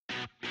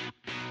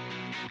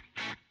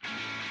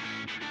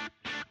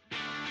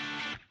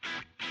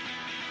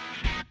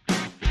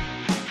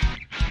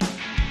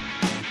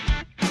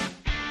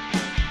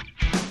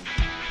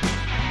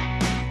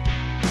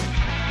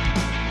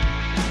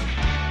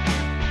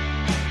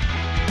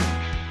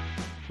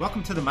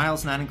Welcome to the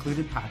Miles Not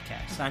Included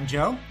podcast. I'm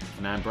Joe.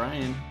 And I'm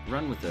Brian.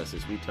 Run with us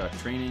as we talk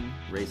training,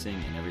 racing,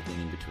 and everything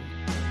in between.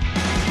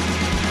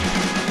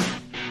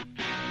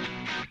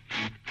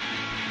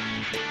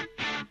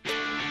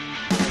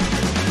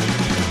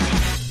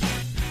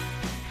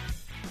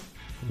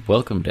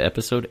 Welcome to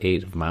episode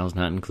 8 of Miles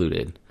Not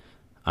Included.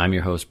 I'm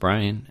your host,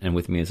 Brian, and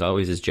with me as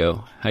always is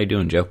Joe. How you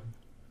doing, Joe?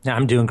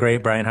 I'm doing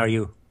great, Brian. How are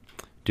you?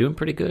 Doing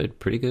pretty good,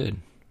 pretty good.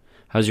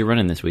 How's your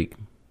running this week?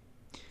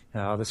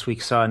 This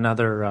week saw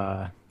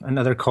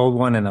another cold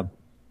one and a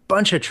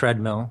bunch of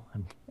treadmill.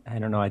 I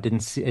don't know.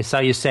 I saw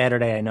you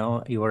Saturday. I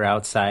know you were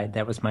outside.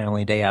 That was my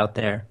only day out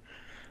there.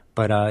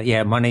 But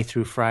yeah, Monday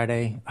through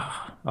Friday,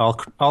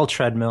 all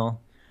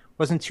treadmill.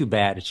 Wasn't too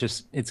bad.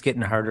 It's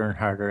getting harder and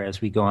harder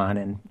as we go on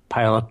and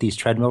pile up these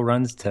treadmill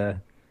runs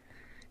to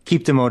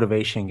keep the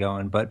motivation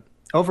going. But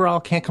overall,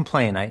 can't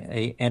complain.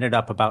 I ended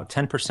up about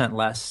 10%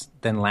 less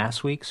than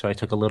last week, so I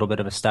took a little bit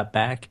of a step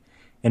back.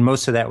 And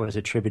most of that was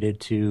attributed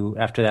to,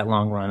 after that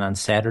long run on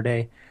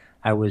Saturday,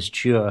 I was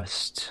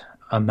just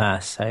a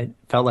mess. I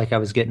felt like I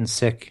was getting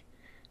sick.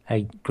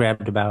 I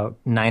grabbed about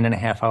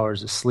 9.5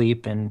 hours of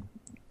sleep and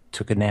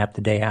took a nap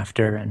the day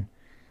after. And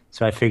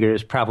so I figured it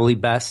was probably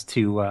best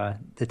to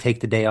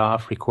take the day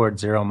off, record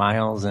 0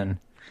 miles, and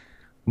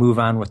move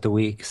on with the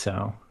week.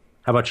 So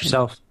how about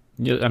yourself?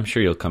 I'm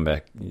sure you'll come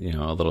back,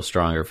 a little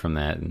stronger from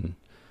that and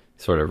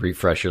sort of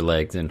refresh your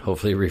legs and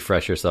hopefully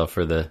refresh yourself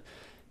for the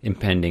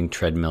impending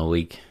treadmill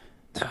week.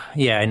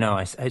 Yeah, I know.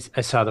 I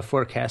saw the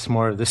forecast,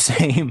 more of the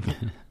same.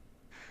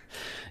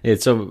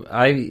 So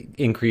I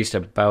increased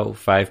about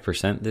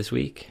 5% this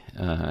week.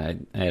 I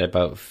had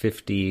about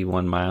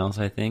 51 miles,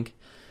 I think.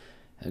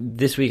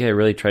 This week I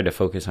really tried to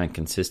focus on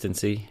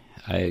consistency.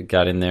 I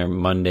got in there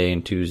Monday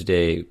and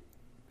Tuesday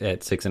at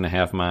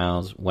 6.5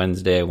 miles.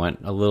 Wednesday I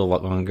went a little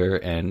longer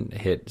and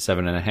hit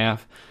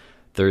 7.5.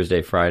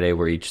 Thursday, Friday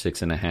were each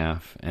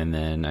 6.5, and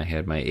then I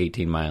had my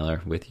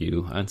 18-miler with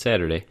you on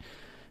Saturday.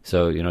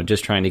 So,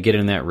 just trying to get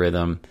in that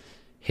rhythm,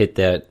 hit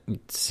that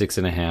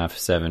 6.5,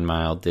 7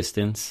 mile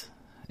distance,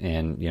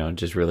 and,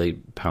 just really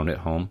pound it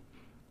home.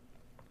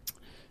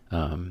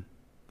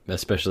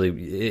 Especially,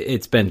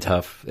 it's been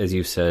tough, as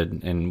you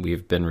said, and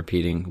we've been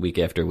repeating week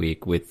after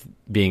week with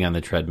being on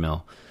the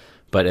treadmill.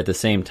 But at the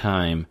same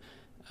time,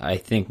 I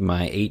think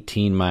my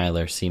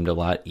 18-miler seemed a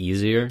lot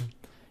easier,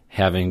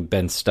 having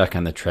been stuck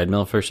on the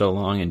treadmill for so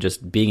long and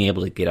just being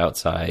able to get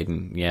outside.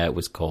 And yeah, it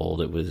was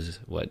cold. It was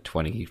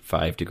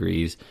 25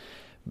 degrees,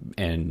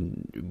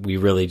 and we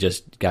really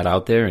just got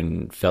out there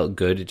and felt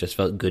good. It just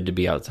felt good to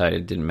be outside.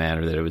 It didn't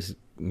matter that it was,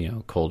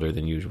 colder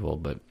than usual,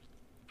 but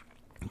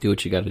do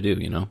what you got to do,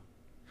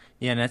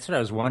 Yeah, and that's what I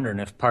was wondering,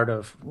 if part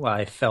of why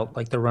I felt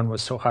like the run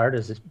was so hard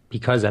is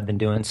because I've been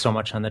doing so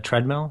much on the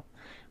treadmill.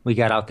 We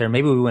got out there,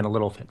 maybe we went a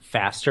little bit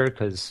faster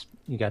because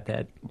you got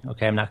that,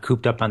 okay, I'm not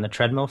cooped up on the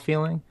treadmill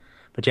feeling.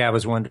 But yeah, I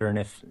was wondering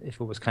if it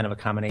was kind of a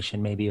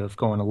combination maybe of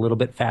going a little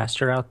bit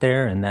faster out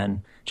there, and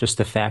then just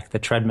the fact the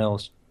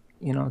treadmill's,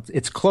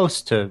 it's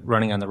close to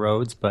running on the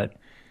roads, but,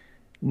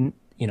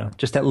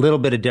 just that little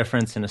bit of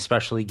difference, and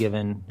especially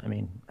given,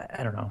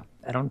 I don't know,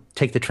 I don't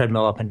take the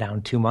treadmill up and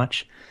down too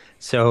much.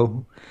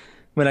 So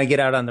when I get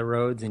out on the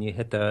roads and you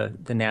hit the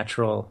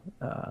natural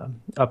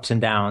ups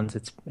and downs,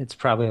 it's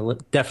probably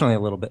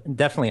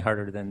definitely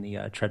harder than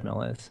the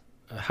treadmill is.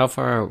 How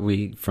far are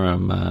we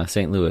from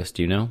St. Louis?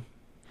 Do you know?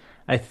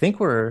 I think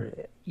we're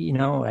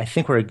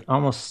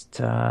almost,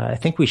 I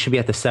think we should be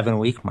at the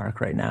 7-week mark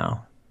right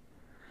now.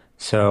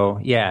 So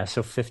yeah,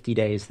 so 50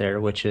 days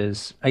there, which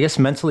is, I guess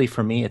mentally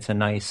for me, it's a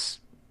nice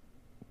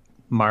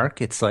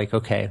mark. It's like,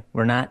 okay,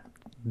 we're not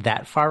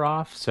that far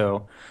off.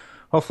 So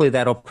hopefully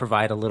that'll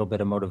provide a little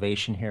bit of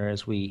motivation here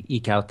as we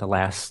eke out the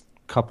last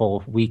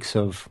couple weeks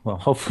of,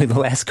 hopefully the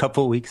last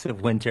couple weeks of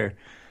winter.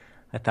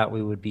 I thought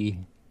we would be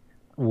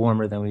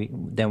warmer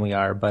than we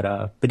are,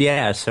 but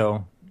yeah,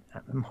 so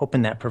I'm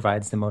hoping that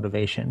provides the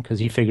motivation,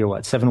 because you figure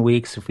 7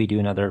 weeks, if we do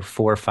another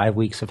 4 or 5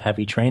 weeks of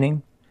heavy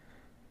training,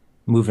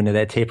 move into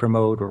that taper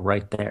mode, we're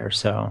right there.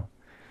 So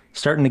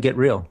starting to get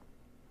real.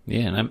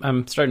 Yeah, and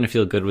I'm starting to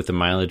feel good with the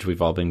mileage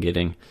we've all been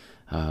getting,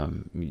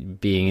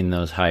 being in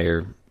those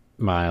higher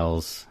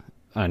miles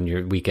on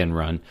your weekend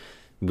run.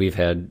 We've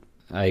had,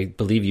 I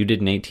believe you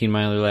did an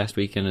 18-miler last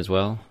weekend as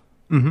well.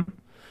 Mm-hmm.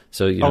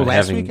 So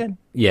last weekend?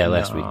 Yeah,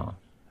 last week.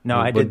 No,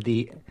 I did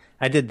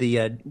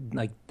the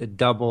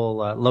double,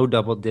 low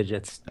double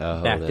digits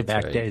back to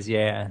back days.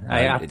 Yeah,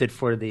 I opted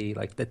for the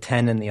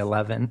 10 and the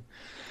 11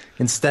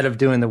 instead of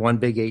doing the one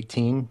big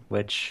 18,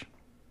 which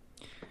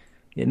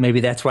maybe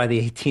that's why the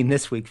 18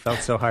 this week felt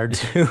so hard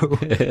too.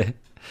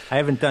 I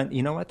haven't done.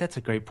 You know what? That's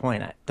a great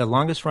point. The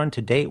longest run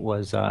to date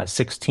was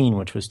 16,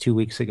 which was 2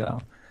 weeks ago.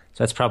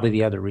 So that's probably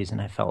the other reason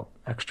I felt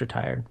extra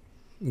tired.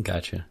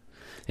 Gotcha.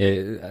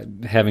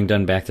 Having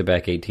done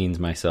back-to-back 18s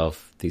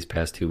myself these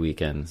past 2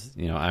 weekends,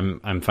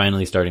 I'm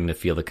finally starting to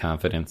feel the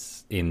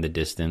confidence in the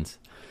distance.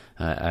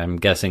 I'm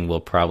guessing we'll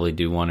probably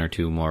do 1 or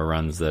 2 more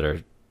runs that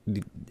are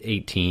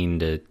 18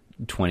 to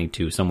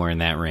 22, somewhere in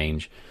that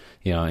range.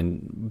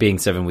 and being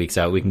 7 weeks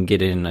out, we can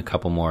get in a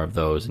couple more of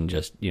those and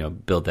just,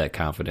 build that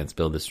confidence,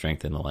 build the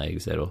strength in the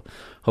legs. That'll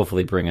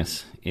hopefully bring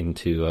us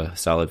into a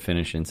solid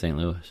finish in St.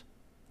 Louis.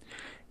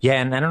 Yeah,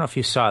 and I don't know if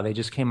you saw, they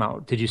just came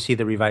out. Did you see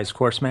the revised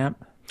course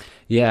map?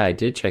 Yeah, I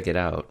did check it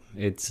out.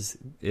 It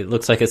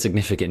looks like a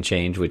significant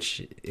change,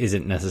 which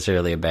isn't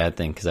necessarily a bad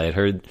thing, because I had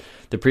heard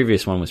the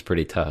previous one was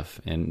pretty tough,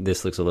 and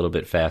this looks a little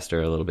bit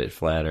faster, a little bit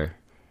flatter.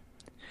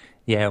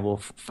 Yeah, we'll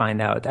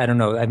find out. I don't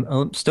know.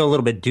 I'm still a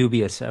little bit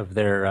dubious of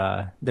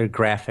their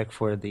graphic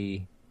for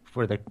the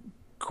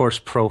course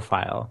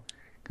profile,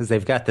 because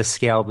they've got the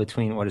scale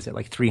between, what is it,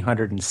 like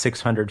 300 and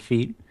 600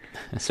 feet.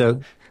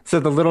 So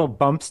the little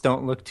bumps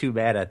don't look too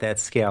bad at that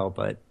scale,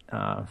 but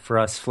for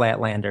us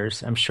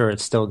flatlanders, I'm sure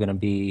it's still going to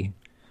be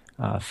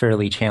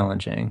fairly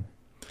challenging.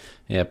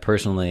 Yeah,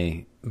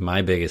 personally,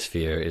 my biggest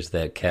fear is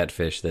that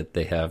catfish that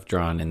they have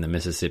drawn in the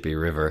Mississippi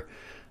River.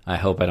 I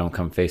hope I don't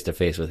come face to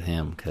face with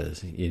him,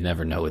 because you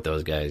never know with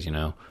those guys,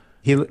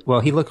 He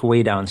looked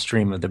way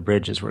downstream of the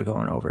bridge as we're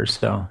going over,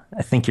 so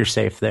I think you're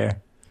safe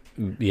there.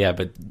 Yeah,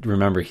 but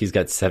remember, he's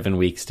got 7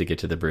 weeks to get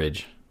to the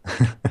bridge.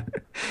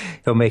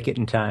 He'll make it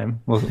in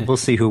time. We'll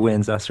see who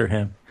wins, us or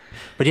him.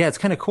 But yeah, it's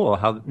kind of cool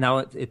how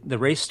now the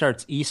race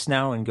starts east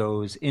now and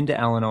goes into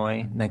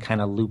Illinois, and then kind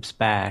of loops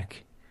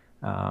back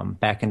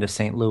into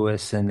St.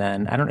 Louis, and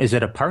then is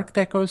it a park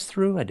that goes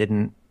through?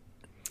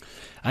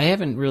 I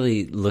haven't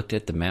really looked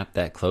at the map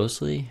that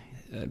closely.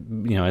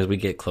 As we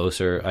get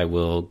closer, I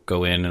will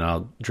go in and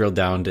I'll drill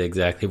down to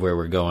exactly where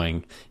we're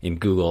going in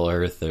Google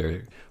Earth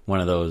or one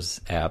of those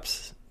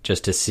apps,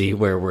 just to see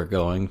where we're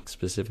going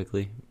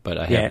specifically, but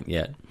I haven't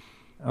yet.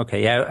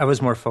 Okay, yeah, I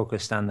was more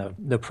focused on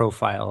the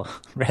profile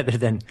rather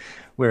than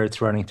where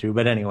it's running through.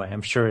 But anyway,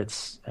 I'm sure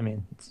it's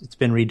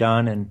been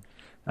redone, and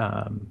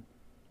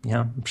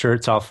I'm sure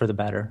it's all for the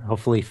better.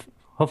 Hopefully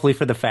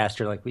for the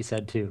faster, like we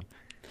said too.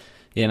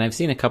 Yeah, and I've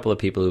seen a couple of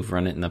people who've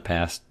run it in the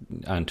past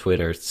on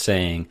Twitter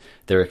saying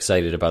they're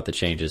excited about the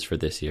changes for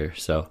this year.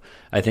 So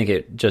I think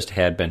it just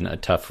had been a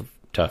tough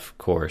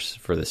course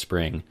for the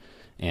spring,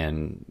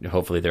 and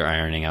hopefully they're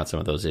ironing out some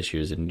of those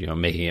issues and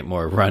making it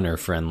more runner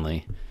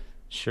friendly.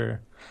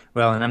 Sure.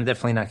 Well, and I'm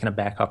definitely not going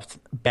to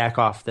back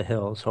off the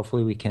hills.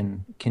 Hopefully we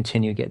can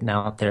continue getting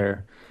out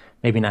there,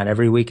 maybe not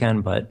every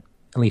weekend, but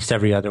at least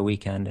every other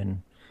weekend.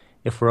 And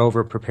if we're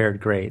over prepared,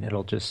 great.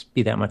 It'll just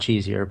be that much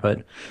easier.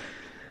 But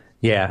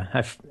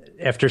yeah,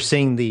 after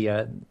seeing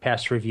the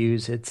past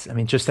reviews,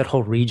 just that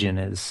whole region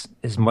is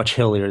much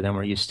hillier than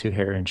we're used to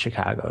here in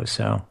Chicago.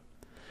 So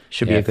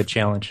should be a good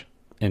challenge.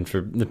 And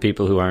for the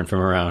people who aren't from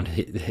around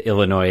the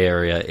Illinois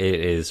area, it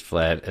is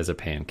flat as a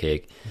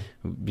pancake.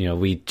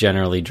 We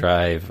generally I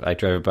drive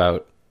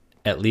about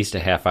at least a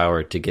half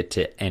hour to get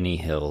to any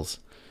hills.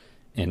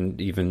 And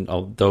even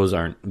those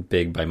aren't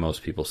big by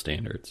most people's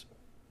standards.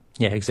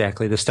 Yeah,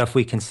 exactly. The stuff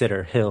we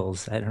consider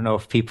hills. I don't know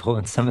if people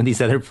in some of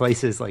these other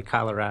places like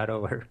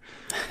Colorado or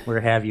where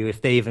have you,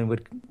 if they even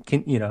would,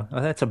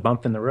 that's a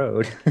bump in the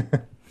road.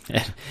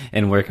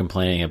 And we're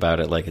complaining about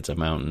it like it's a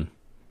mountain.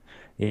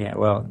 Yeah,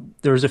 well,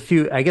 there was a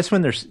few, I guess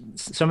when there's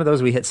some of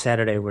those we hit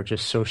Saturday were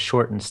just so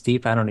short and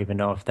steep. I don't even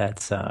know if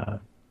that's,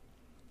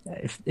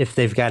 if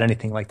they've got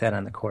anything like that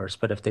on the course,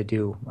 but if they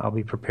do, I'll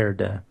be prepared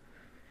to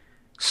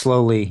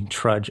slowly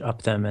trudge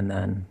up them and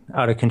then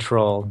out of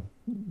control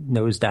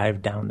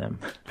nosedive down them.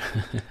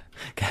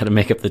 Got to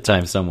make up the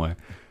time somewhere.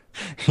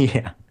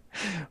 Yeah,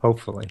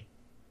 hopefully.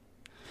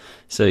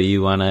 So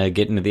you want to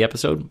get into the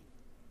episode?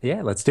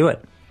 Yeah, let's do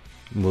it.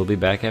 We'll be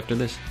back after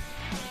this.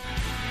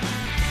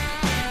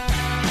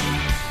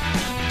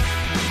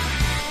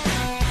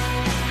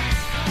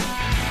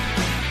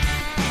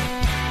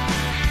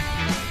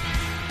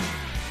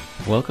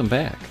 Welcome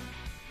back.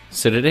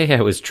 So today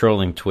I was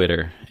trolling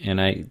Twitter,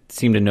 and I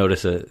seemed to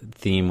notice a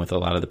theme with a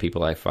lot of the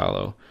people I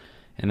follow,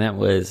 and that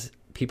was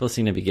people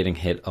seem to be getting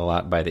hit a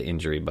lot by the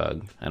injury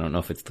bug. I don't know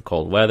if it's the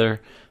cold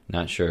weather,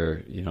 not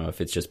sure,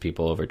 if it's just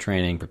people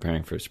overtraining,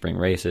 preparing for spring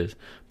races,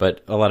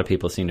 but a lot of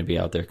people seem to be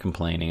out there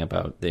complaining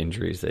about the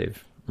injuries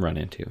they've run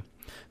into.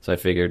 So I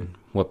figured,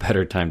 what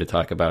better time to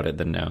talk about it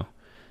than now?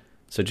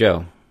 So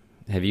Joe,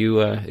 have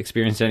you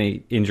experienced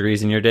any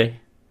injuries in your day?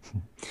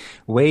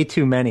 Way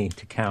too many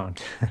to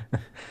count.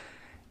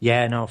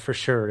 Yeah, no, for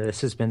sure.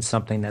 This has been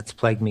something that's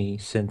plagued me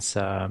since,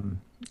 I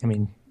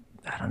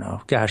don't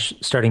know, gosh,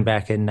 starting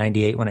back in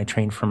 98 when I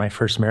trained for my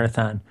first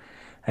marathon.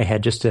 I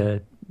had just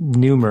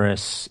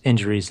numerous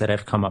injuries that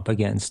I've come up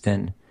against.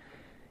 And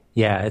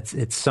yeah,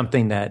 it's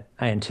something that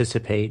I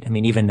anticipate.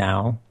 even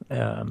now,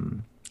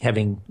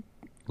 having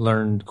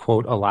learned,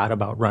 quote, a lot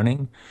about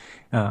running,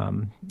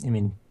 add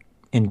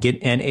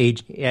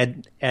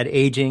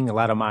aging, a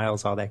lot of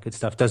miles, all that good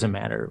stuff. Doesn't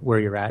matter where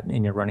you're at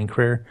in your running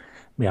career.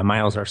 Yeah,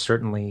 miles are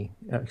certainly,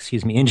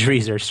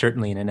 injuries are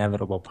certainly an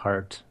inevitable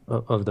part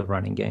of the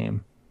running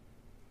game.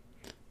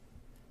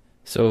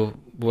 So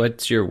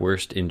what's your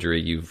worst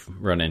injury you've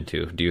run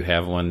into? Do you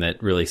have one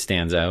that really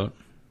stands out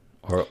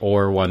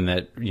or one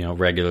that,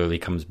 regularly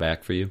comes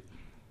back for you?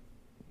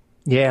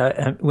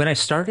 Yeah, when I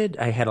started,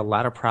 I had a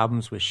lot of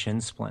problems with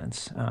shin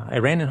splints. I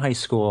ran in high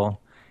school,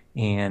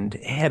 and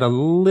had a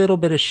little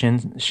bit of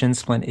shin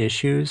splint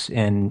issues,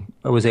 and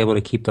I was able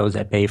to keep those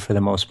at bay for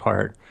the most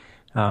part.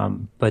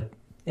 But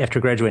after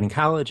graduating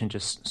college and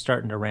just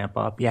starting to ramp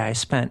up, yeah, I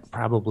spent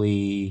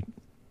probably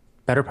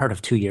better part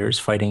of 2 years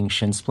fighting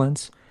shin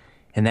splints,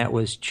 and that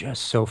was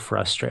just so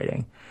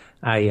frustrating.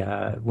 I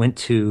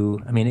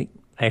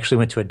actually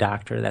went to a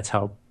doctor. That's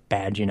how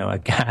bad,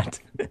 it got.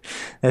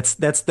 That's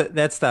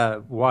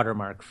the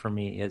watermark for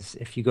me is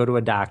if you go to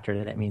a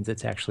doctor, that means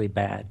it's actually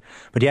bad.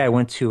 But yeah, I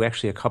went to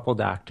actually a couple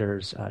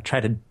doctors,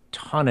 tried a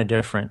ton of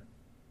different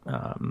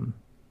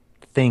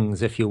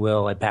things, if you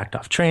will. I backed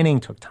off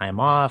training, took time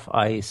off,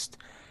 iced,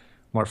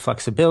 more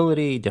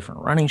flexibility,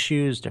 different running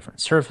shoes,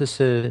 different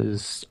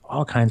surfaces,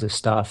 all kinds of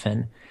stuff.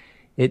 And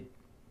it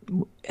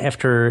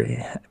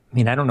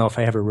I don't know if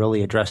I ever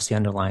really addressed the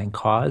underlying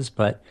cause,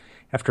 but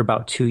after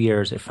about 2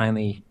 years, it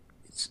finally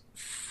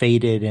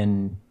faded,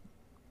 and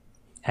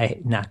I,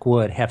 knock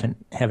wood, haven't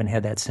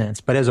had that since.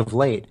 But as of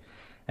late,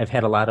 I've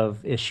had a lot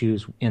of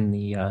issues in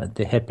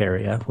the hip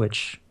area,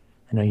 which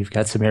I know you've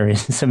got some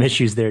areas, some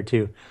issues there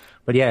too.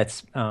 But yeah,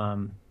 it's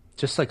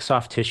just like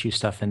soft tissue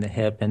stuff in the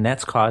hip, and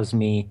that's caused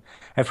me.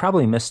 I've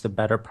probably missed the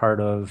better part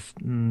of,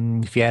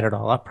 if you add it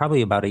all up,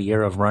 probably about a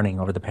year of running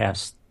over the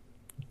past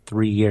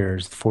 3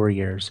 years, 4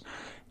 years,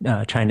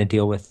 trying to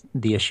deal with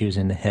the issues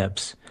in the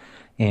hips.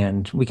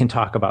 And we can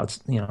talk about,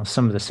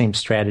 some of the same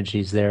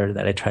strategies there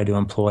that I try to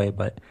employ.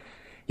 But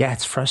yeah,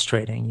 it's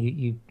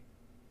frustrating.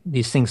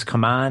 These things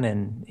come on,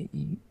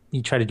 and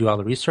you try to do all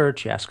the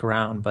research, you ask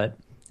around, but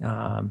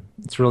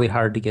it's really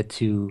hard to get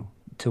to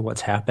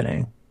what's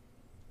happening.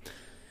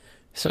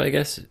 So I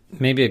guess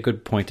maybe a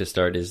good point to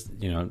start is,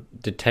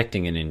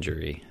 detecting an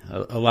injury.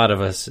 A lot of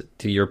us,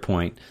 to your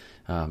point,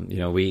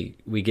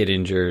 we get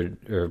injured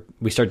or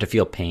we start to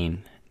feel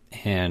pain,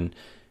 and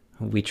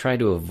we try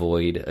to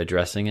avoid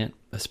addressing it,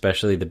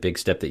 especially the big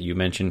step that you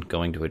mentioned,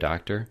 going to a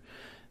doctor.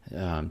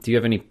 Do you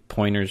have any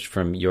pointers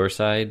from your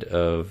side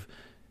of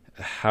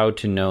how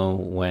to know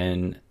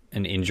when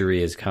an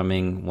injury is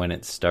coming, when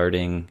it's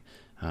starting,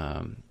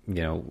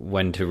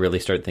 when to really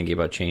start thinking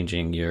about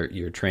changing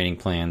your training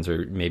plans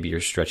or maybe your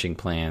stretching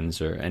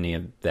plans or any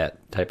of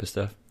that type of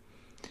stuff?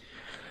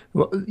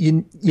 Well,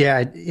 yeah,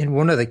 and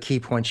one of the key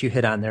points you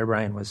hit on there,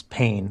 Brian, was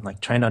pain. Like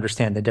trying to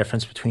understand the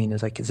difference between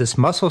is this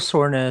muscle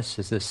soreness?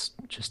 Is this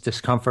just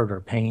discomfort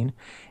or pain?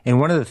 And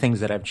one of the things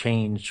that I've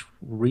changed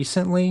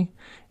recently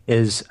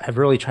is I've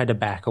really tried to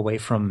back away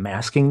from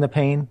masking the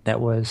pain.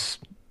 That was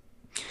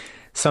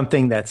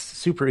something that's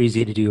super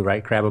easy to do,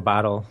 right? Grab a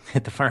bottle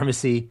at the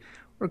pharmacy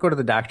or go to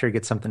the doctor,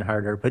 get something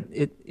harder. But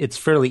it's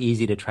fairly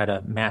easy to try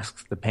to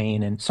mask the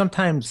pain. And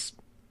sometimes,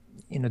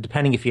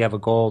 depending if you have a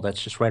goal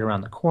that's just right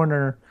around the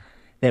corner,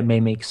 that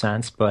may make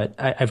sense. But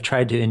I've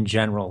tried to, in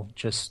general,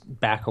 just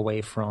back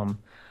away from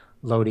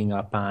loading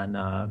up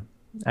on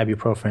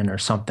ibuprofen or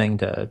something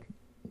to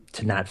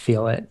not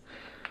feel it.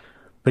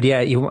 But yeah,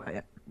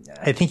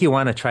 I think you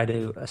want to try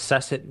to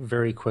assess it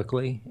very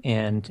quickly.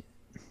 And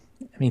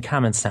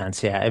common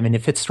sense. Yeah.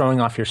 If it's throwing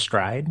off your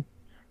stride,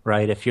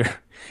 right?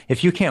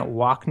 If you can't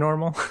walk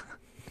normal,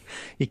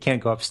 you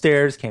can't go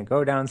upstairs, can't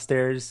go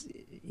downstairs.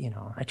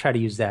 I try to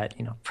use that,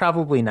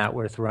 probably not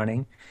worth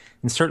running.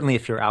 And certainly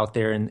if you're out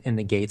there and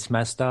the gate's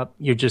messed up,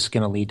 you're just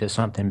going to lead to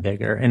something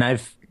bigger. And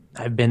I've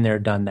been there,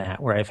 done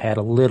that, where I've had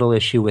a little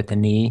issue with the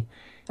knee.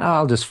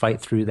 I'll just fight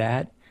through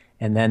that.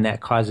 And then that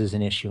causes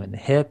an issue in the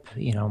hip,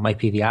 might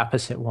be the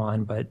opposite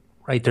one, but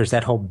right, there's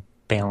that whole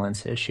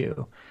balance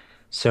issue.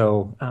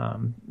 So,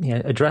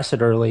 address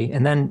it early,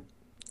 and then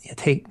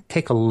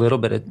take a little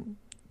bit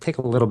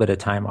of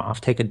time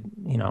off.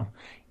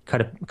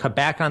 Cut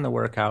back on the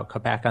workout,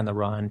 cut back on the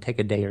run, take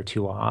a day or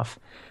two off.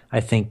 I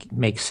think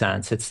makes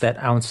sense. It's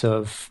that ounce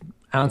of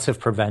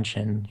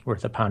prevention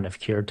worth a pound of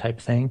cure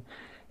type thing,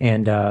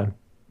 and I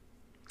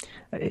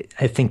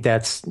think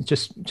that's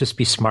just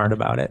be smart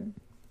about it.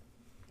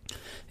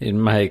 In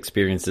my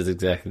experience is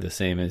exactly the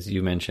same as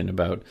you mentioned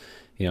about,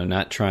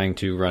 not trying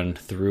to run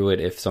through it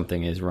if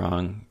something is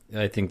wrong.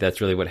 I think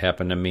that's really what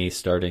happened to me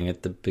starting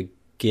at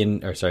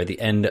the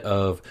end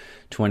of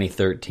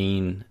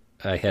 2013.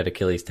 I had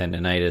Achilles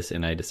tendonitis,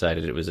 and I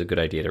decided it was a good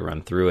idea to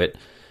run through it.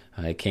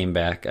 I came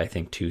back, I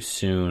think, too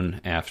soon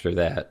after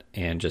that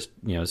and just,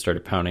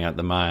 started pounding out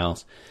the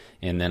miles.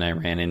 And then I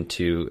ran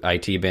into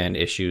IT band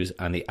issues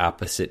on the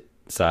opposite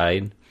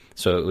side.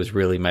 So it was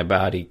really my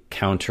body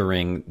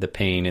countering the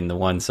pain in the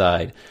one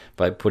side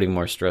by putting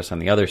more stress on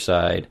the other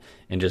side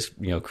and just,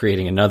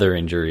 creating another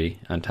injury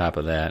on top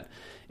of that.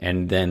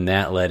 And then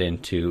that led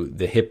into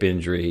the hip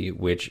injury,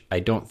 which I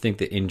don't think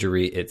the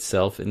injury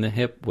itself in the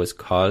hip was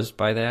caused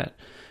by that,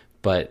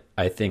 but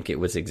I think it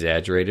was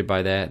exaggerated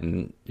by that.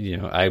 And,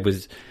 I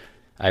was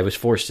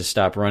forced to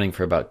stop running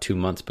for about 2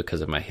 months because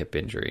of my hip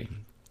injury.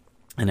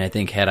 And I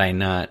think had I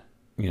not,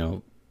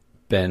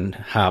 been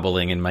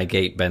hobbling and my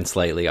gait been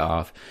slightly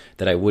off,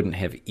 that I wouldn't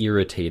have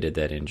irritated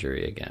that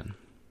injury again.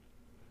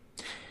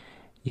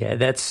 Yeah,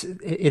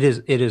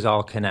 it is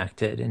all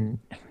connected, and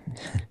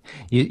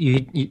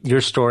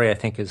your story I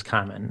think is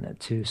common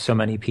to so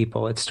many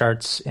people. It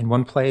starts in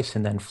one place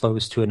and then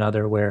flows to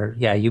another where,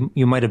 yeah,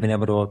 you might have been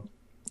able to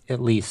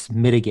at least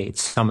mitigate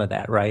some of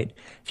that, right?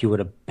 If you would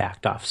have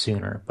backed off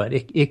sooner. But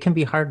it can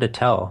be hard to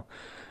tell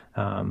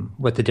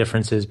what the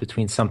difference is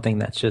between something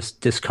that's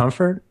just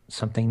discomfort,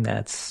 something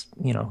that's,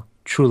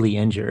 truly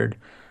injured.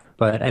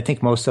 But I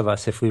think most of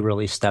us, if we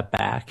really step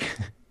back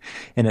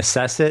and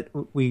assess it,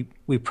 we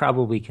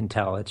probably can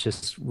tell. It's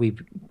just we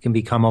can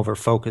become over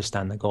focused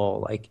on the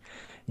goal. Like,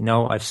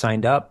 I've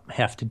signed up,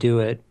 have to do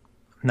it.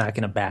 I'm not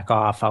going to back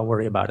off. I'll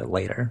worry about it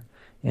later.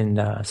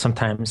 And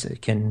sometimes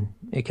it can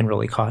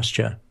really cost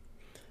you.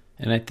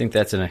 And I think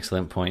that's an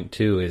excellent point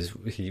too. Is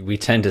we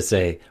tend to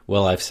say,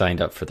 "Well, I've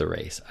signed up for the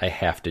race. I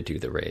have to do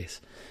the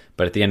race."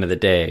 But at the end of the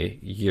day,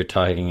 you're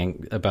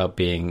talking about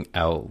being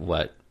out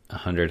what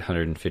 100,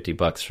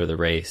 $150 for the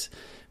race,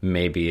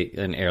 maybe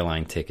an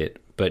airline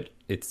ticket, but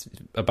it's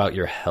about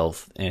your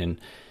health. And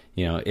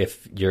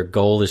if your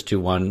goal is to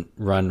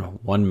run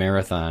one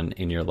marathon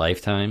in your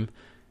lifetime,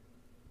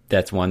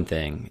 that's one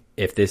thing.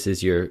 If this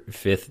is your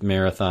fifth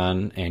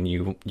marathon and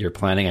you're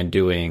planning on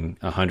doing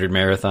 100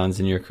 marathons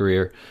in your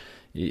career,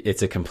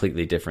 it's a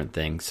completely different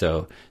thing.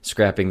 So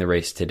scrapping the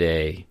race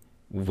today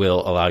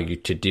will allow you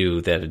to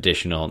do that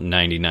additional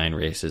 99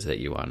 races that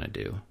you want to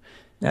do.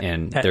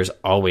 And there's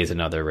always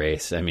another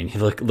race. I mean,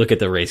 look at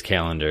the race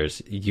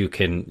calendars. You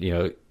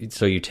can,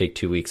 so you take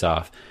 2 weeks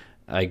off.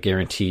 I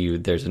guarantee you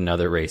there's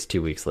another race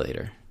 2 weeks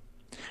later.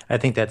 I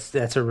think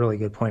that's a really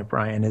good point,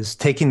 Brian, is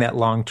taking that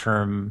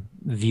long-term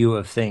view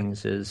of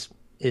things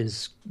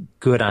is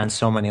good on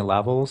so many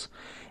levels.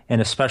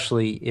 And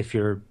especially if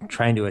you're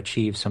trying to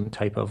achieve some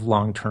type of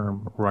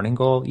long-term running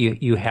goal,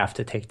 you have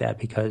to take that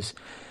because,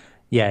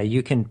 yeah,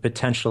 you can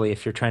potentially,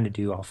 if you're trying to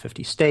do all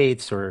 50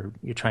 states or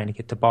you're trying to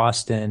get to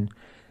Boston,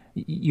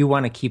 you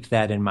want to keep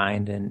that in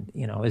mind. And,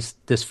 is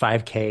this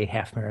 5K,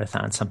 half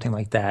marathon, something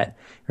like that,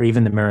 or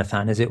even the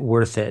marathon, is it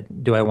worth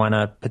it? Do I want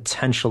to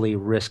potentially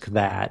risk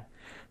that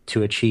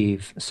to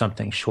achieve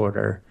something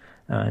shorter?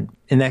 And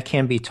that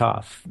can be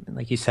tough.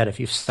 Like you said, if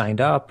you've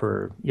signed up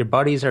or your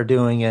buddies are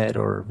doing it,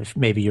 or if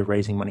maybe you're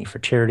raising money for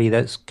charity,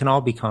 that can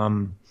all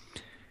become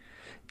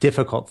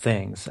difficult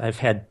things. I've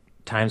had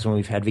times when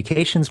we've had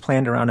vacations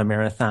planned around a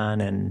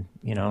marathon and,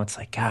 it's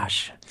like,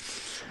 gosh,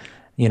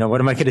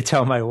 what am I going to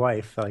tell my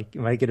wife? Like,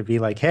 am I going to be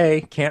like,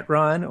 hey, can't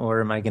run?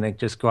 Or am I going to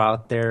just go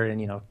out there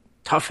and,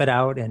 tough it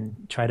out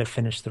and try to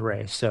finish the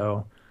race?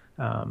 So,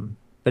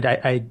 but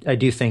I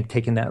do think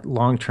taking that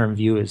long-term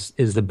view is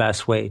the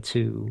best way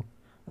to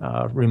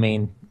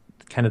remain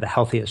kind of the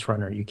healthiest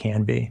runner you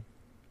can be.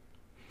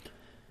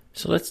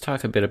 So let's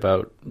talk a bit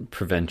about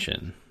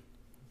prevention.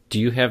 Do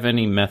you have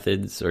any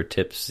methods or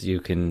tips you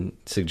can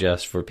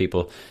suggest for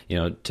people,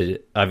 to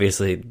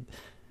obviously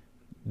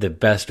the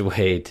best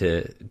way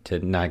to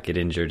not get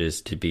injured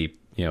is to be,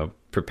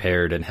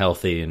 prepared and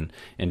healthy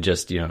and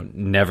just,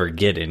 never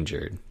get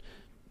injured.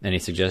 Any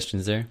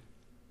suggestions there?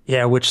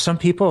 Yeah, which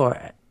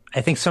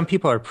I think some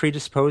people are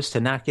predisposed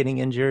to not getting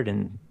injured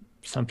and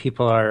some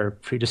people are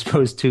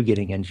predisposed to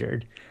getting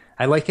injured.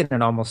 I liken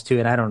it almost to,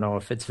 and I don't know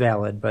if it's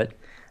valid, but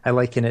I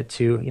liken it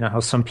to, how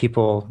some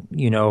people,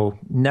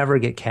 never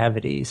get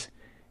cavities,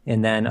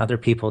 and then other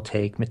people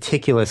take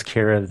meticulous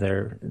care of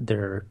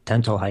their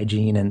dental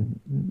hygiene and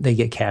they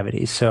get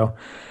cavities. So,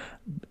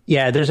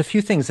 yeah, there's a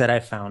few things that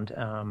I've found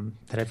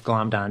that I've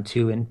glommed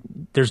onto, and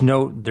there is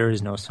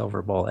no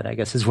silver bullet, I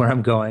guess is where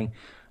I'm going.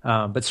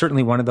 But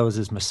certainly one of those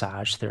is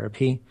massage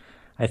therapy.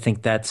 I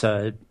think that's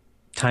a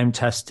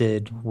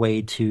time-tested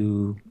way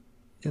to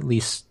at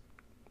least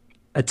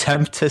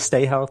attempt to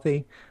stay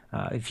healthy.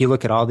 If you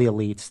look at all the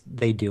elites,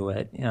 they do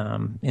it.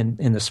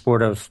 In the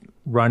sport of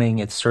running,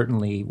 it's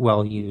certainly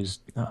well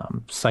used.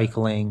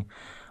 Cycling,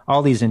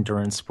 all these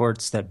endurance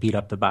sports that beat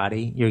up the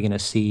body, you're going to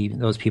see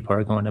those people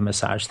are going to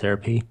massage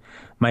therapy.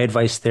 My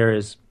advice there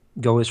is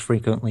go as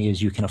frequently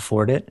as you can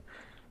afford it.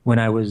 When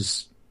I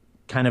was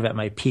kind of at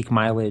my peak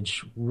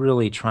mileage,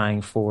 really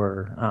trying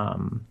for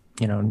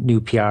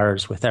new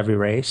PRs with every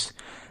race,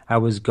 I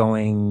was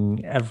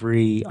going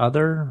every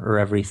other or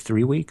every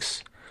 3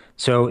 weeks.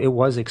 So it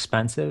was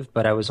expensive,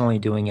 but I was only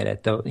doing it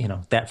at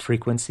that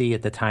frequency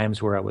at the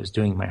times where I was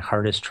doing my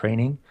hardest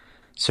training.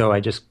 So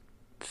I just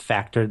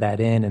factored that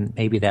in, and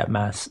maybe that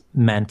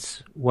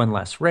meant one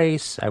less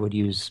race. I would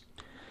use,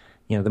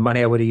 the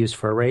money I would have used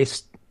for a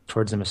race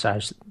towards the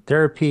massage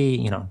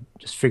therapy,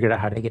 just figured out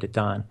how to get it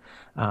done.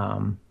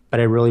 But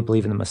I really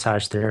believe in the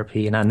massage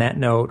therapy. And on that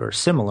note, or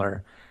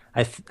similar,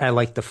 I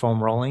like the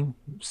foam rolling.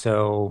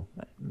 So,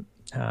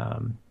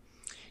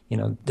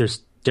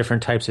 there's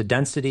different types of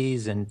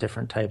densities and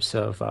different types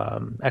of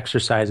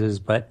exercises,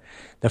 but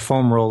the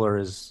foam roller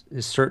is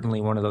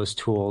certainly one of those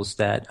tools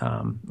that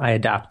I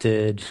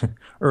adopted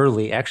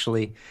early.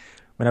 Actually,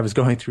 when I was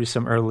going through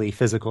some early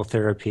physical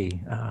therapy,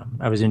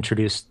 I was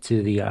introduced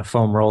to the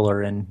foam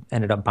roller and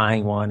ended up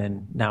buying one,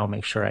 and now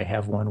make sure I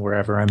have one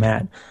wherever I'm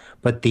at.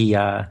 But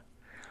the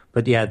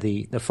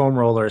foam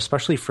roller,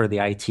 especially for the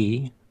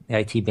IT the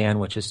IT band,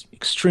 which is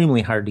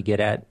extremely hard to get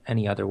at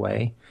any other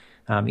way,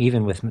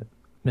 even with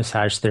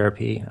massage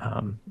therapy.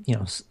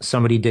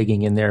 Somebody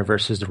digging in there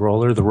versus the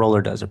roller. The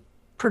roller does a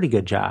pretty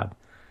good job.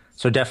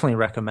 So definitely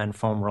recommend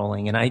foam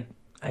rolling. And I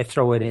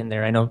throw it in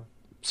there. I know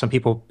some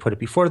people put it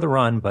before the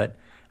run, but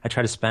I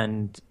try to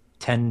spend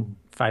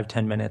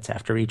 5-10 minutes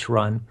after each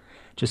run,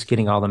 just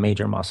getting all the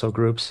major muscle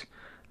groups.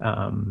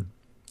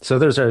 So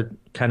those are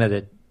kind of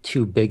the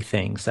two big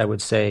things I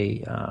would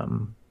say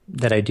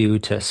that I do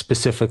to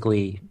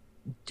specifically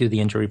do the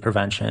injury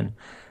prevention.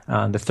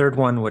 The third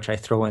one, which I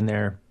throw in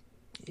there,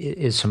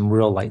 is some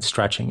real light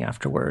stretching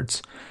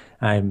afterwards.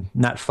 I'm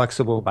not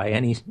flexible by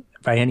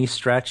any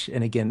stretch.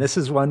 And again, this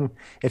is one,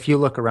 if you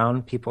look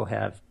around, people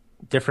have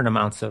different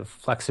amounts of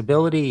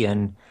flexibility,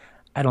 and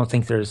I don't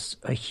think there's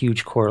a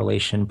huge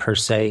correlation per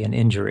se in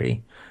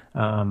injury.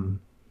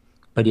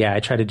 But yeah, I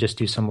try to just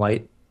do some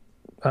light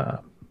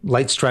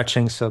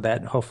stretching so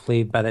that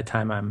hopefully by the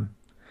time I'm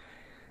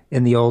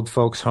in the old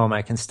folks' home,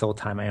 I can still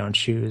tie my own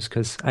shoes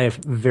because I have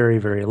very,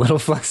 very little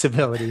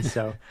flexibility.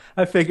 So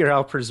I figure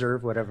I'll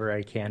preserve whatever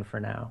I can for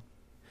now.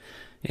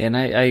 And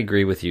I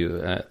agree with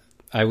you.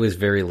 I was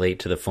very late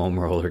to the foam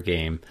roller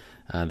game.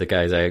 The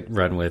guys I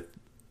run with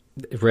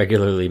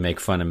regularly make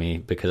fun of me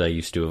because I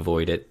used to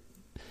avoid it.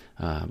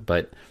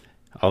 But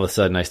all of a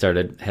sudden I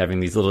started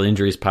having these little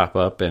injuries pop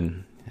up,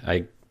 and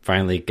I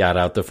finally got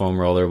out the foam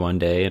roller one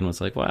day and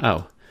was like,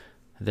 wow,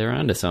 they're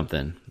onto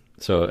something.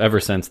 So ever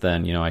since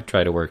then, I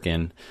try to work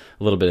in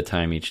a little bit of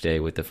time each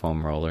day with the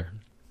foam roller.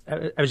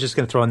 I was just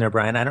going to throw in there,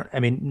 Brian.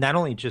 Not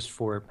only just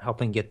for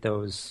helping get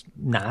those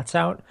knots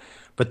out,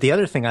 but the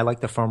other thing I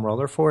like the foam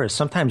roller for is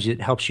sometimes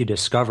it helps you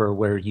discover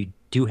where you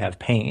do have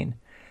pain.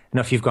 I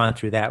know if you've gone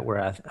through that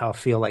where I'll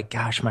feel like,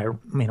 gosh, my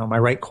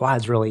right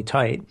quad's really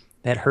tight.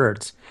 That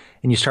hurts.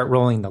 And you start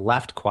rolling the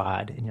left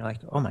quad and you're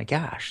like, oh my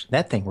gosh,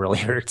 that thing really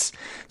hurts.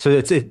 So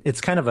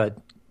it's kind of a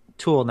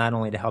tool not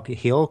only to help you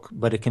heal,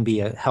 but it can be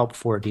a help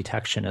for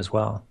detection as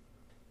well.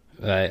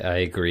 I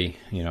agree.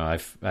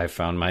 I've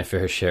found my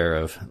fair share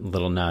of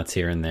little knots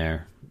here and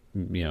there,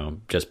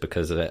 just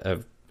because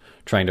of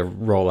trying to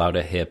roll out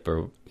a hip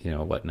or,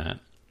 whatnot.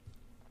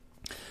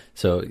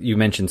 So you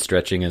mentioned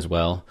stretching as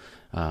well.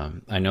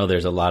 I know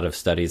there's a lot of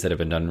studies that have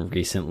been done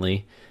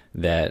recently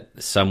that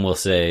some will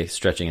say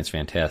stretching is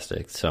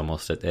fantastic. Some will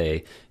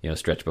say,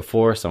 stretch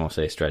before. Some will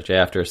say stretch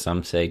after.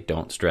 Some say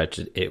don't stretch.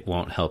 It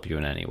won't help you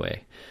in any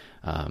way.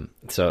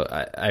 So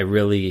I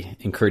really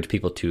encourage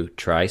people to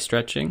try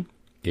stretching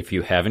if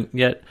you haven't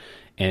yet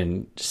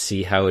and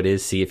see how it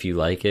is, see if you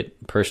like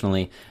it.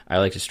 Personally, I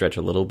like to stretch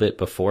a little bit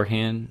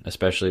beforehand,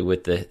 especially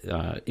with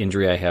the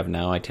injury I have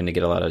now. I tend to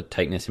get a lot of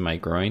tightness in my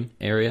groin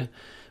area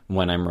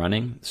when I'm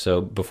running.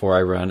 So before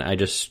I run, I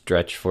just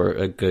stretch for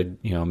a good,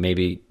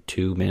 maybe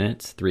 2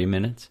 minutes, 3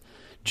 minutes,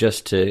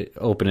 just to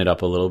open it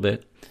up a little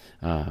bit.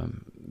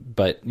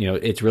 But,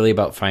 it's really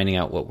about finding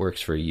out what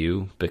works for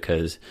you,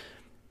 because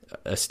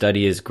a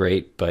study is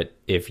great, but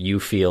if you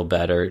feel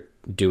better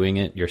doing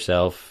it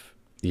yourself,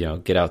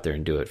 get out there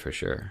and do it for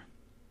sure.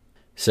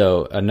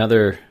 So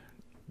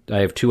I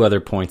have two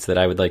other points that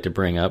I would like to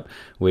bring up,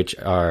 which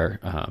are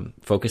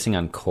focusing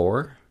on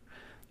core.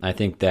 I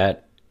think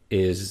that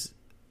is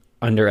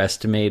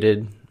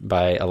underestimated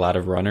by a lot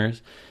of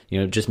runners.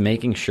 Just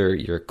making sure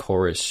your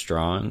core is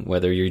strong,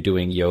 whether you're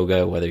doing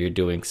yoga, whether you're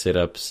doing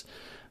sit-ups,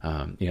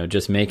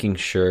 just making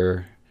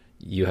sure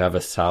you have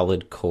a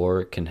solid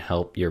core can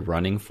help your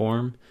running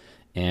form,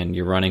 and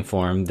your running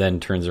form then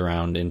turns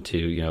around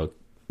into,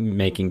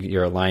 making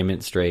your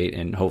alignment straight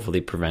and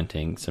hopefully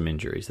preventing some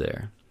injuries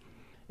there.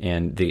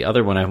 And the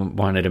other one I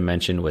wanted to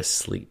mention was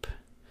sleep.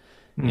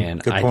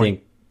 And I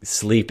think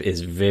sleep is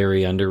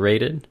very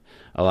underrated.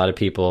 A lot of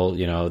people,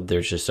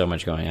 there's just so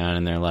much going on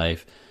in their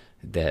life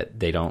that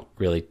they don't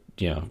really,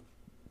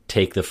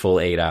 take the full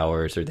 8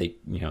 hours, or they,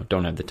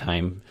 don't have the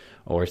time,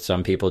 or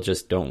some people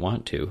just don't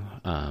want to.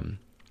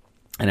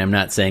 And I'm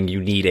not saying you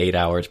need 8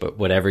 hours, but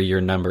whatever your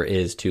number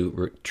is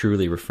to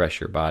truly refresh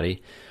your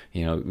body,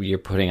 you're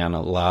putting on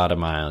a lot of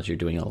miles, you're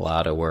doing a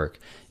lot of work.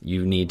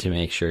 You need to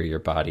make sure your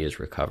body is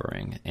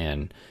recovering,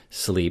 and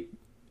sleep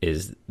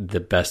is the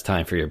best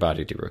time for your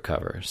body to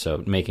recover.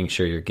 So making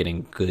sure you're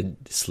getting good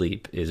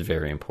sleep is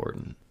very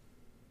important.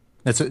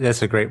 That's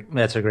a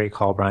great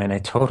call, Brian.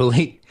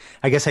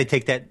 I guess I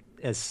take that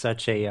as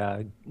such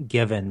a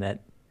given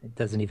that it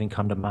doesn't even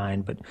come to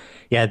mind. But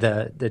yeah,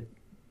 the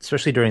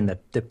especially during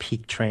the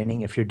peak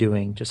training, if you're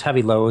doing just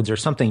heavy loads or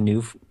something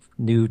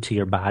new to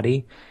your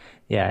body,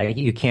 yeah,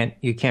 you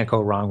can't go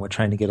wrong with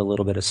trying to get a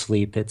little bit of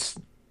sleep. It's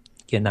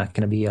not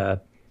going to be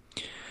a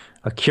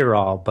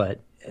cure-all,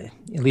 but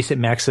at least it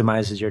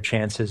maximizes your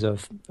chances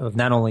of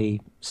not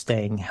only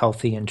staying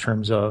healthy in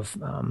terms of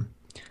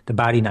the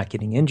body not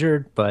getting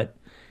injured, but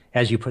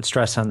as you put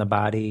stress on the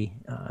body,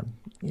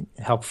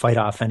 help fight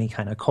off any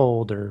kind of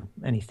cold or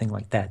anything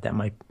like that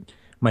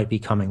might be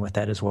coming with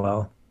that as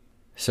well.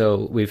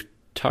 So we've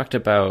talked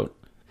about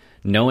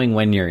knowing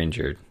when you're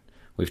injured.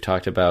 We've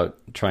talked about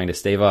trying to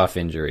stave off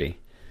injury.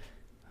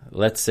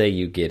 Let's say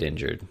you get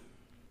injured.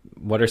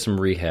 What are some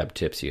rehab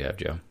tips you have,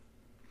 Joe?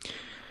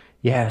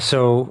 Yeah,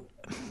 so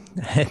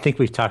I think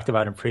we've talked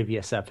about in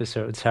previous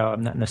episodes how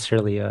I'm not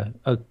necessarily a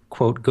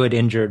quote good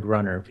injured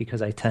runner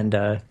because I tend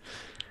to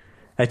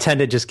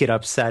just get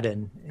upset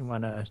and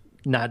want to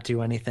not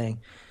do anything.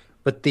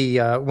 But the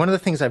one of the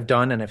things I've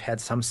done and I've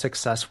had some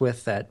success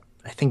with that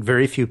I think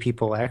very few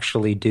people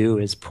actually do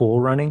is pool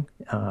running.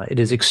 It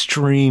is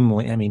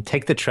extremely, I mean,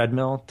 take the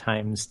treadmill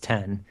times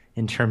 10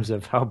 in terms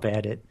of how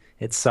bad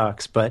it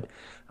sucks. But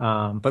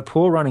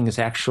pool running is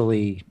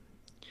actually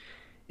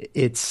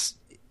it's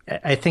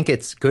I think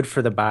it's good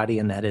for the body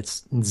in that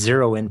it's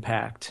zero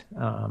impact.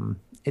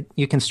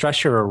 You can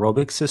stress your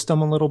aerobic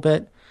system a little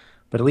bit,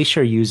 but at least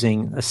you're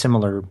using a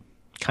similar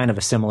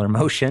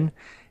motion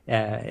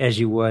as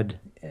you would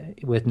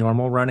with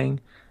normal running.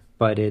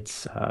 But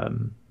it's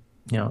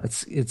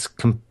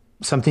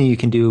something you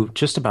can do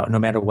just about no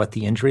matter what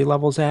the injury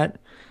level's at.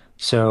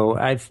 So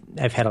I've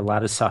had a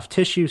lot of soft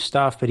tissue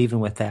stuff, but even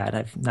with that,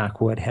 I've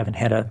knock wood haven't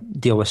had to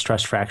deal with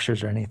stress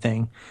fractures or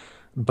anything.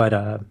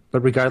 But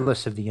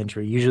regardless of the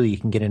injury, usually you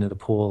can get into the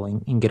pool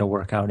and get a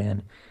workout in.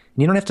 And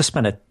you don't have to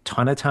spend a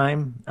ton of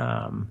time.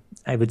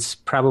 I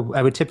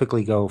would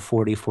typically go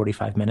 40,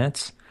 45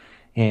 minutes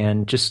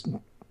and just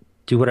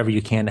do whatever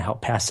you can to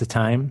help pass the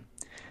time.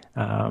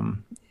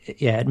 Um,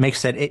 yeah, it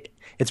makes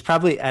it's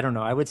probably, I don't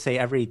know, I would say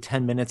every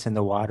 10 minutes in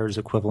the water is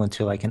equivalent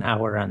to like an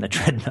hour on the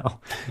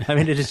treadmill. I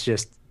mean, it is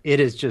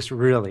just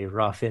really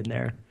rough in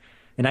there.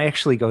 And I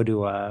go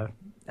to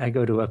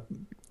a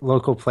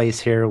local place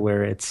here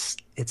where it's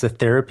a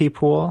therapy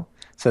pool.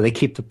 So they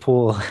keep the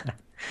pool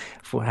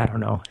for, I don't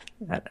know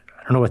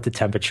what the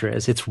temperature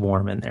is. It's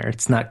warm in there.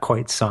 It's not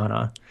quite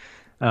sauna.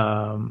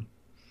 Um,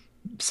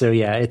 so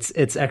yeah,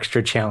 it's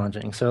extra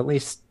challenging. So at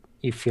least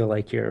you feel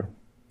like you're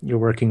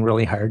working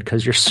really hard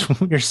because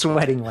you're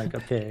sweating like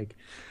a pig.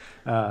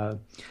 Uh,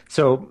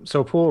 so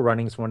pool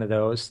running is one of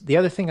those. The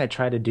other thing I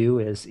try to do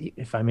is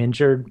if I'm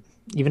injured,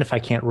 even if I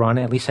can't run,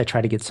 at least I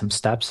try to get some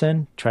steps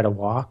in, try to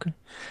walk.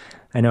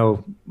 I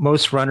know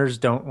most runners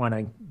don't want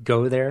to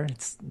go there.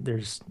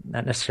 There's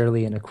not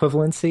necessarily an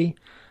equivalency,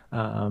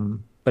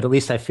 but at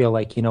least I feel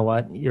like you know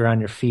what, you're on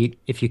your feet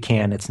if you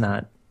can. It's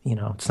not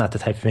the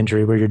type of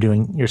injury where you're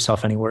doing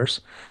yourself any worse.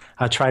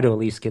 I'll try to at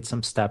least get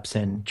some steps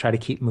in, try to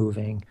keep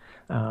moving,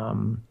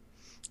 um,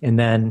 and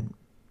then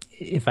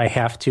if I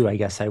have to, I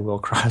guess I will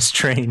cross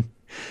train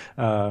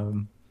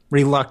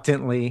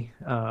reluctantly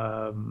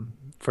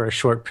for a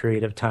short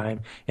period of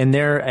time. And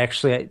there,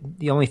 actually,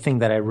 the only thing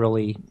that I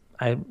really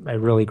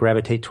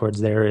gravitate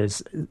towards there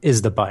is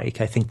the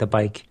bike. I think the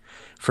bike,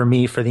 for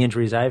me, for the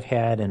injuries I've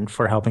had and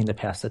for helping to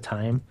pass the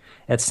time,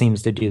 it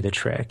seems to do the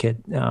trick.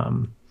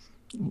 Again,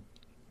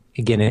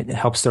 it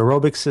helps the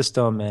aerobic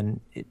system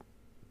and it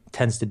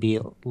tends to be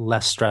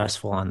less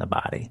stressful on the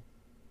body.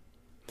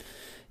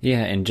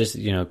 Yeah, and just,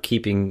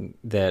 keeping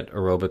that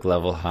aerobic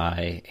level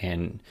high.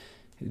 And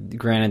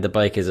granted, the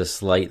bike is a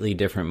slightly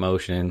different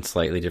motion,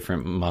 slightly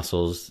different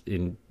muscles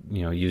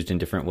used in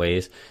different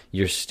ways.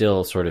 You're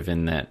still sort of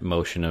in that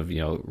motion of,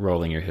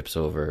 rolling your hips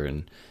over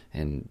and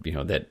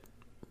that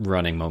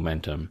running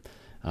momentum.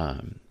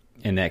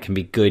 And that can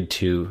be good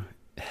to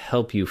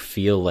help you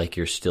feel like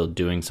you're still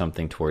doing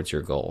something towards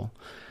your goal.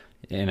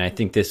 And I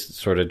think this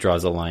sort of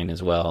draws a line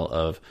as well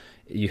of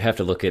you have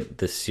to look at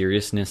the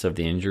seriousness of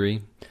the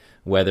injury,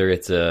 whether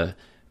it's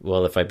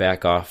if I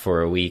back off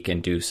for a week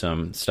and do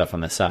some stuff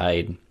on the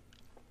side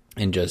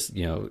and just,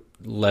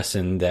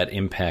 lessen that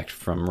impact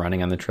from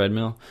running on the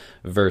treadmill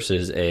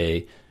versus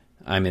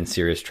I'm in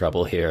serious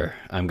trouble here.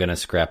 I'm going to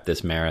scrap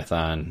this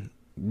marathon,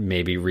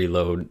 maybe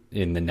reload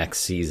in the next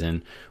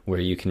season where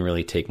you can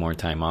really take more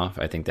time off.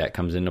 I think that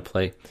comes into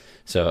play.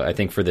 So I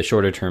think for the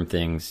shorter term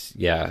things,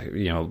 yeah,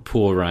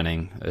 pool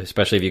running,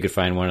 especially if you could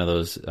find one of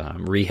those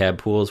rehab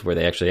pools where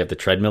they actually have the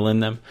treadmill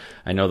in them.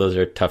 I know those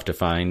are tough to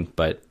find,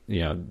 but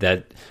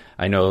that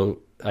I know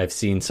I've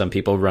seen some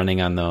people running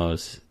on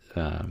those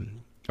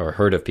or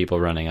heard of people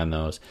running on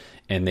those.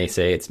 And they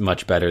say it's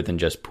much better than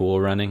just pool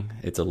running.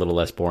 It's a little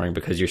less boring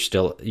because you're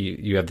still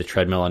you have the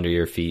treadmill under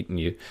your feet and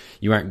you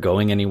aren't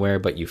going anywhere,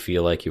 but you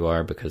feel like you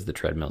are because the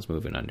treadmill's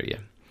moving under you.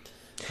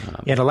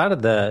 Yeah, and a lot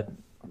of the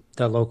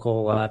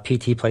local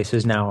PT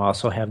places now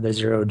also have the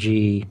zero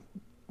G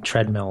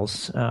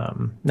treadmills,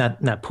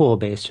 not pool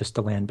based, just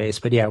the land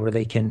based, but yeah, where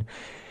they could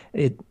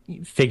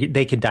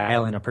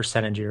dial in a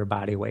percentage of your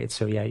body weight.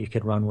 So yeah, you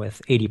could run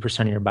with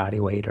 80% of your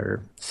body weight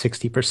or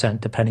 60%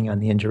 depending on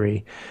the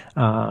injury.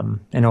 We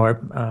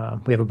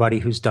have a buddy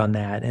who's done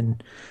that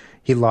and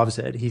he loves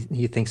it.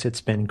 He thinks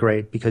it's been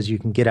great because you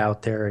can get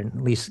out there and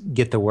at least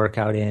get the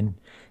workout in.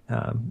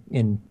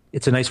 And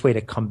it's a nice way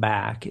to come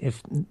back.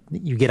 If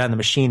you get on the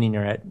machine and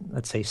you're at,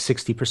 let's say,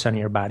 60% of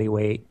your body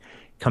weight,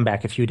 come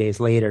back a few days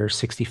later,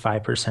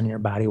 65% of your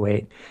body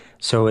weight.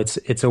 So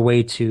it's a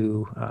way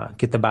to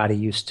get the body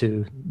used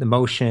to the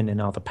motion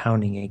and all the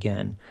pounding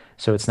again.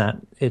 So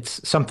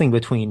it's something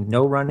between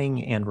no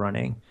running and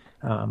running.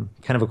 Kind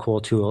of a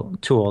cool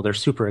tool. They're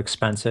super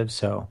expensive,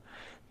 so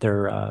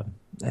I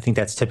think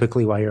that's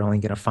typically why you're only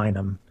going to find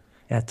them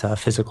at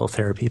physical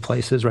therapy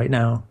places right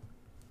now.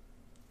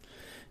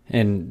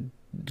 And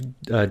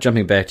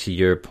Jumping back to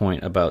your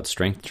point about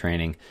strength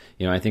training,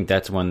 I think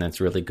that's one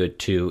that's really good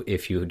too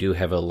if you do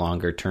have a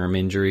longer term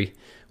injury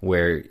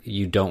where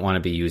you don't want to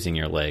be using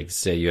your legs.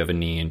 Say you have a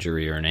knee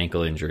injury or an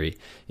ankle injury,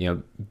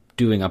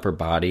 doing upper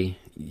body,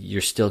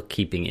 you're still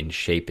keeping in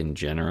shape in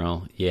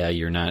general. Yeah,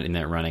 you're not in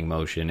that running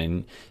motion,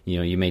 and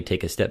you may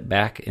take a step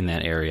back in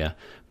that area,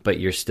 but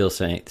you're still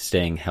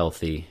staying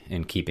healthy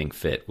and keeping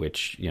fit,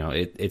 which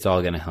it's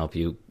all going to help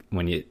you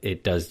when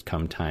it does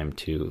come time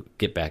to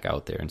get back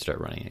out there and start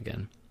running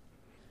again.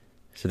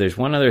 So there's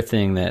one other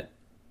thing that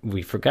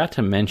we forgot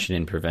to mention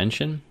in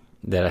prevention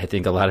that I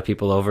think a lot of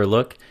people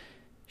overlook: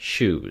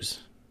 shoes.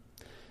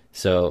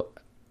 So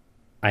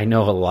I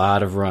know a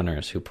lot of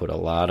runners who put a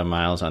lot of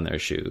miles on their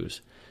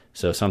shoes.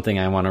 So something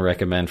I want to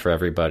recommend for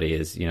everybody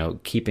is,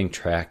 keeping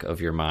track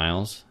of your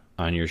miles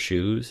on your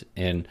shoes.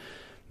 And,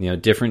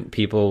 different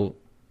people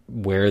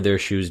wear their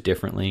shoes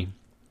differently.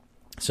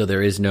 So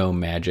there is no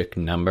magic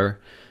number,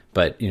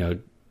 but,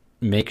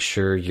 make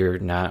sure you're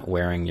not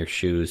wearing your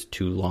shoes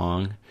too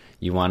long.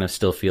 You want to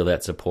still feel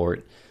that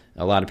support.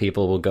 A lot of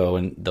people will go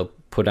and they'll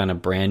put on a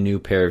brand new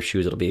pair of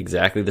shoes. It'll be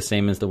exactly the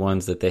same as the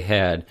ones that they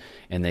had.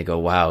 And they go,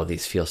 wow,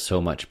 these feel so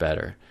much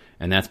better.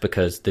 And that's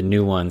because the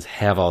new ones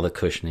have all the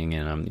cushioning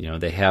in them.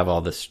 They have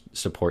all the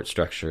support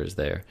structures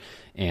there.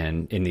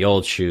 And in the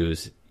old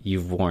shoes,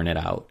 you've worn it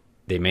out.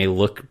 They may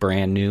look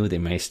brand new. They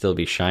may still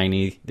be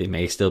shiny. They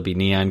may still be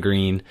neon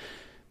green.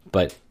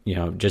 But,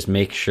 just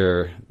make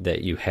sure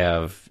that you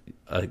have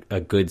a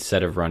good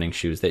set of running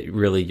shoes that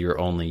really you're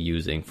only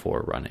using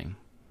for running.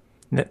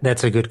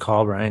 That's a good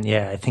call, Brian.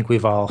 Yeah, I think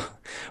we've all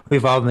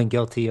been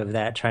guilty of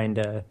that, trying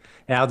to,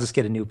 I'll just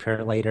get a new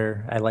pair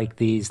later. I like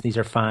these. These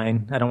are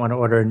fine. I don't want to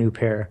order a new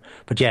pair.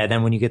 But yeah,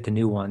 then when you get the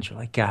new ones, you're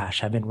like,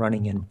 gosh, I've been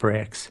running in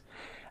bricks.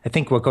 I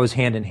think what goes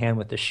hand in hand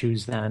with the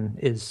shoes then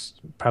is,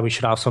 probably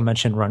should also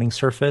mention running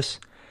surface.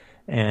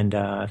 And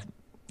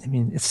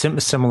it's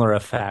similar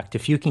effect.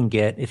 If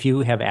you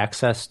have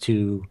access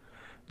to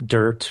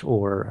dirt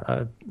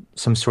or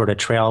some sort of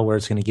trail where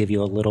it's going to give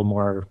you a little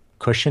more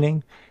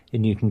cushioning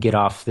and you can get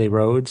off the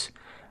roads,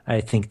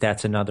 I think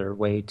that's another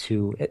way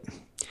to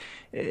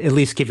at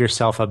least give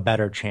yourself a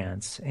better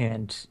chance.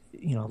 And,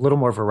 a little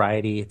more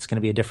variety. It's going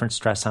to be a different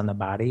stress on the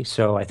body.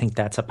 So I think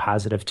that's a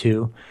positive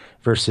too,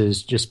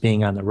 versus just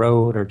being on the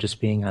road or just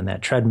being on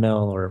that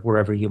treadmill or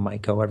wherever you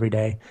might go every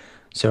day.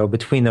 So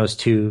between those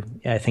two,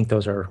 I think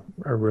those are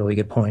really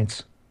good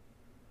points.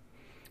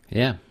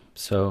 Yeah.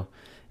 So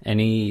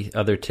any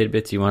other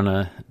tidbits you want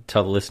to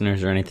tell the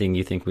listeners, or anything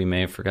you think we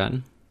may have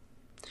forgotten?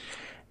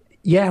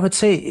 Yeah, I would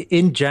say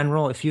in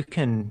general, if you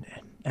can,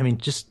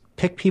 just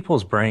pick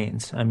people's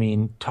brains.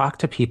 Talk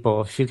to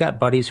people. If you've got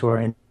buddies who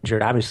are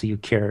injured, obviously you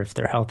care if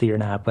they're healthy or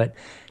not, but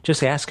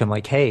just ask them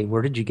like, hey,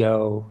 where did you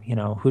go?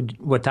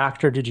 What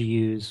doctor did you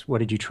use? What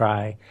did you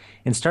try?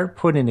 And start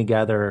putting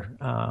together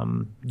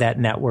that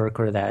network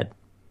or that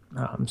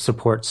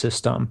support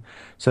system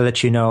so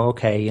that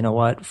okay,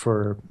 what,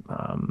 for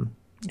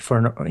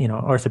an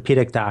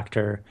orthopedic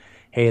doctor,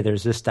 hey,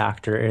 there's this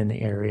doctor in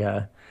the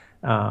area.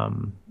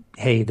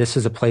 Hey, this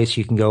is a place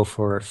you can go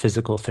for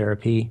physical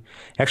therapy.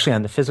 Actually,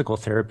 on the physical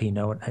therapy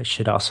note, I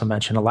should also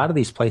mention a lot of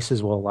these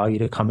places will allow you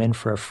to come in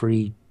for a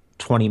free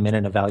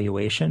 20-minute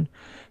evaluation.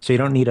 So you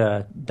don't need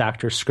a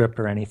doctor's script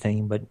or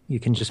anything, but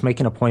you can just make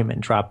an appointment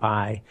and drop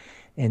by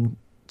and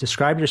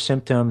describe your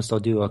symptoms. They'll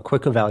do a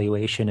quick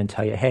evaluation and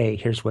tell you, hey,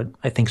 here's what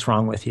I think's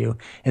wrong with you.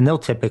 And they'll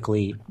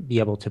typically be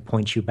able to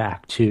point you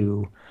back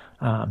to,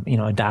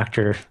 a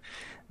doctor.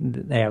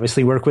 They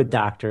obviously work with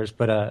doctors,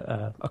 but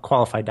a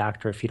qualified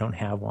doctor if you don't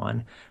have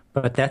one.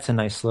 But that's a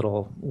nice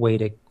little way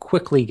to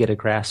quickly get a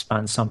grasp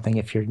on something.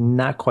 If you're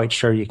not quite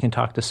sure, you can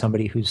talk to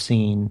somebody who's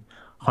seen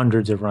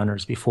hundreds of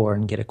runners before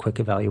and get a quick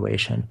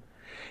evaluation.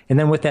 And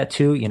then with that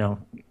too,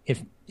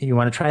 if you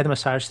want to try the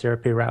massage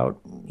therapy route,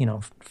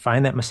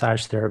 find that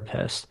massage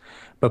therapist,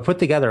 but put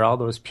together all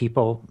those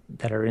people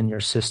that are in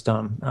your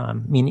system.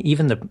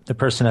 Even the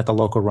person at the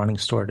local running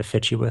store to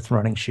fit you with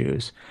running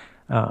shoes.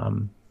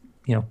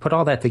 Put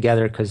all that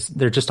together because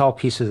they're just all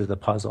pieces of the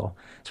puzzle.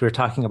 So we were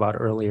talking about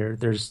earlier,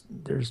 there's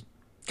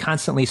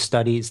constantly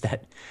studies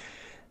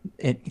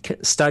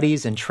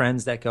and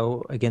trends that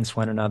go against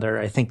one another.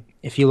 I think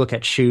if you look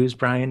at shoes,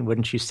 Brian,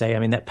 wouldn't you say,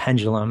 that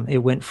pendulum, it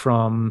went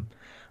from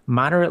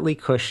moderately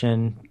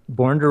cushioned,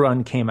 Born to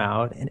Run came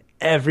out and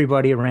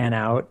everybody ran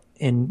out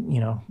and,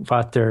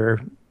 bought their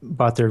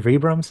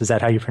Vibrams. Is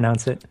that how you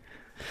pronounce it?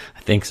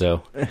 I think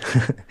so.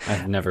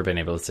 I've never been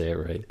able to say it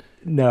right.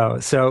 No.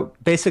 So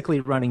basically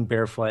running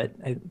barefoot.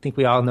 I think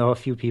we all know a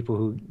few people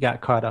who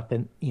got caught up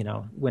in,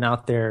 went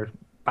out there,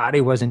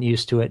 body wasn't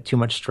used to it, too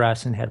much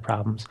stress and had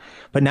problems.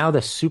 But now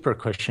the super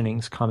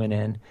cushioning's coming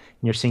in and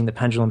you're seeing the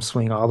pendulum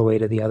swing all the way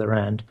to the other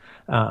end.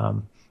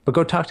 But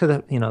go talk to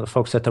the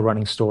folks at the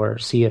running store,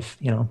 see if,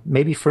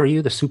 maybe for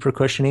you, the super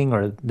cushioning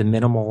or the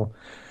minimal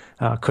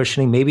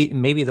cushioning,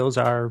 maybe those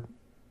are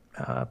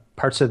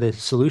parts of the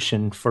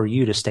solution for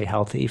you to stay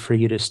healthy, for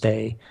you to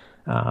stay,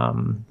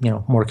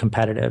 more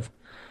competitive.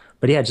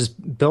 But yeah,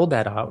 just build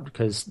that out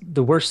because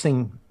the worst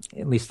thing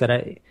at least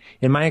that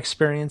in my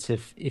experience,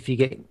 if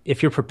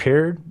you're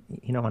prepared,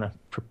 you don't want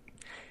to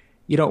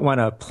you don't want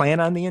to plan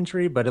on the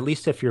injury, but at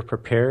least if you're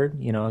prepared,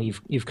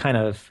 you've kind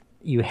of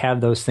you have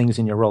those things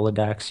in your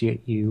Rolodex.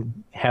 You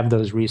have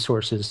those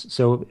resources.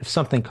 So if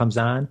something comes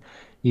on,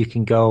 you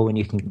can go and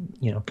you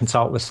can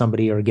consult with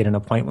somebody or get an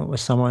appointment with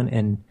someone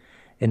and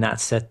not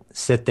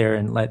sit there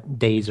and let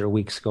days or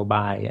weeks go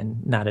by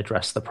and not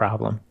address the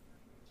problem.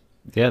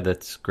 Yeah,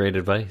 that's great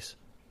advice.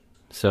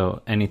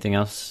 So, anything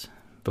else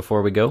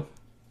before we go?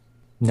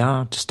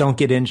 No, just don't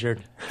get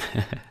injured.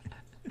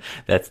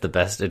 That's the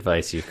best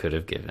advice you could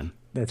have given.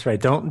 That's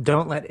right.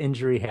 Don't let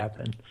injury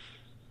happen.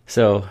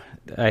 So,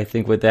 I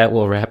think with that,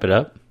 we'll wrap it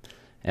up.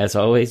 As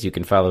always, you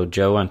can follow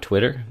Joe on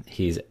Twitter.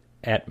 He's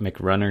at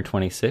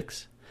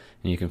McRunner26.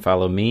 And you can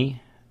follow me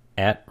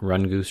at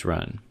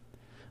RunGooseRun.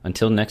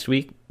 Until next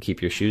week,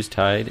 keep your shoes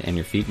tied and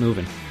your feet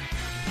moving.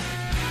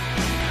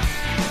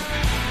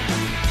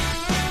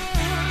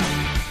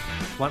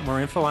 Want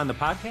more info on the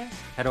podcast?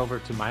 Head over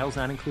to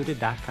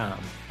milesnotincluded.com.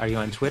 Are you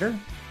on Twitter?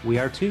 We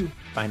are too.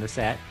 Find us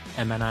at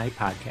MNI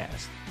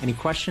Podcast. Any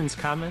questions,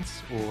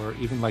 comments, or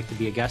even like to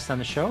be a guest on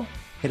the show?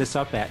 Hit us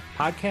up at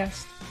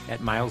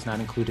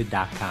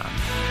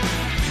podcast@milesnotincluded.com.